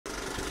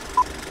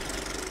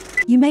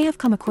You may have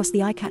come across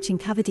the eye-catching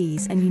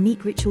cavities and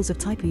unique rituals of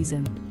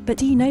Thaipusam, but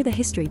do you know the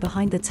history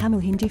behind the Tamil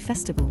Hindu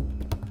festival?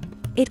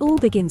 It all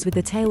begins with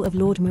the tale of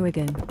Lord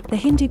Murugan, the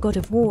Hindu god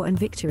of war and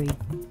victory.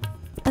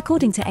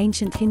 According to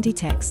ancient Hindu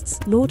texts,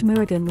 Lord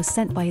Murugan was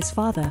sent by his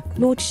father,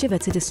 Lord Shiva,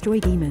 to destroy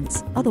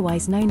demons,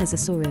 otherwise known as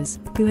asuras,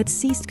 who had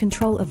seized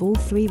control of all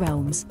three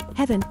realms,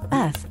 heaven,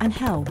 earth, and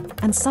hell,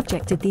 and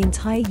subjected the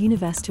entire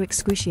universe to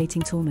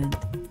excruciating torment.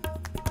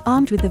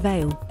 Armed with the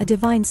veil, a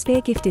divine spear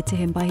gifted to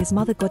him by his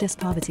mother goddess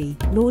Parvati,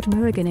 Lord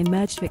Murugan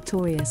emerged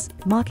victorious,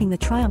 marking the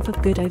triumph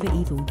of good over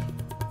evil.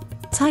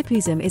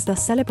 Thaipusam is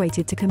thus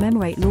celebrated to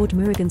commemorate Lord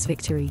Murugan's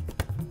victory.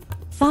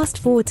 Fast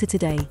forward to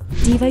today,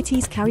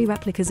 devotees carry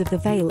replicas of the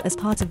veil as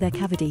part of their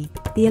kavadi,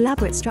 the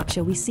elaborate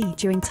structure we see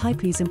during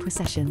Thaipusam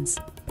processions.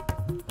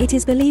 It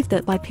is believed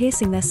that by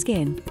piercing their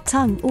skin,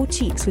 tongue, or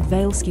cheeks with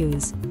veil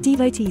skewers,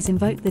 devotees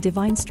invoke the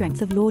divine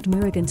strength of Lord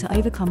Murugan to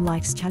overcome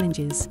life's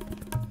challenges.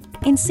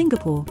 In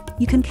Singapore,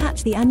 you can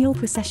catch the annual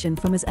procession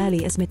from as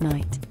early as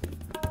midnight.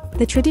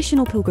 The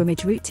traditional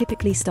pilgrimage route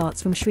typically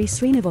starts from Sri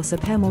Srinivasa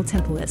Perumal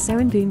Temple at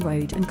Serangoon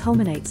Road and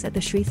culminates at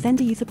the Sri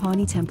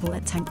Thendayuthapani Temple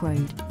at Tank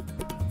Road.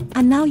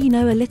 And now you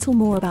know a little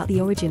more about the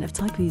origin of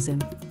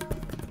Thaipusam.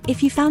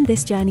 If you found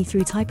this journey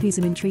through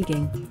Thaipusam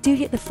intriguing, do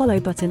hit the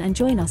follow button and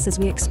join us as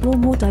we explore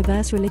more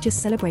diverse religious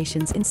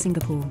celebrations in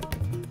Singapore.